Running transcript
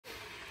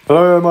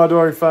Hello, my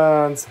adoring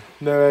fans.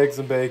 No eggs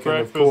and bacon,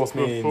 Breakfast of course,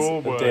 means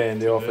before a day in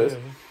the work office.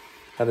 today.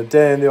 And a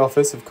day in the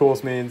office, of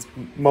course, means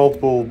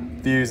multiple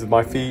views of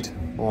my feet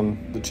on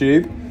the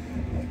tube.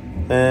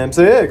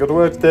 So yeah, got to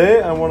work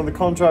today, and one of the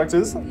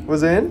contractors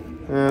was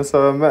in.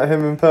 So I met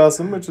him in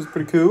person, which was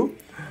pretty cool.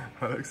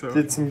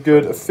 Did some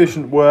good,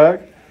 efficient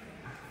work.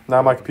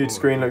 Now my computer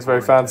screen looks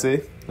very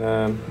fancy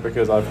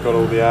because I've got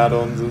all the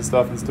add-ons and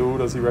stuff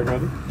installed, as he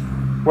recommended.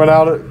 Went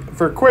out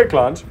for a quick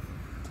lunch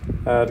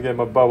to get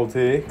my bubble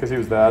tea because he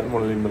was there. I didn't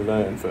want to leave him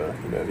alone for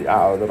the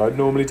hour that I'd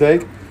normally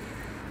take.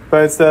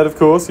 But instead, of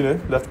course,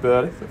 left a bit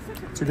early.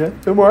 It's okay.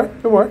 Don't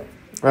worry.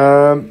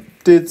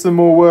 Did some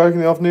more work in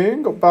the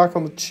afternoon. Got back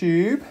on the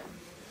tube.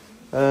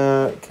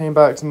 Came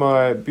back to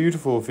my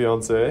beautiful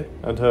fiancée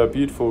and her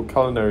beautiful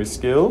culinary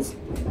skills.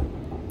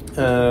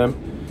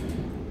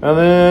 And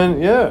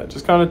then, yeah,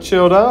 just kind of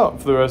chilled out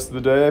for the rest of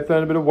the day.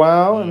 Playing a bit of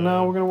WoW, and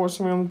now we're going to watch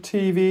something on the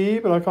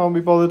TV, but I can't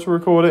be bothered to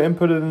record it and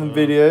put it in the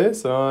video,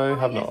 so I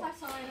have not.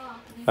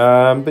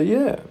 But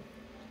yeah,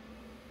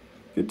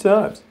 good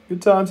times.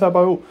 Good times, how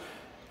about all?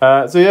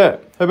 So yeah,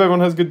 hope everyone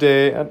has a good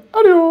day, and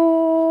adios!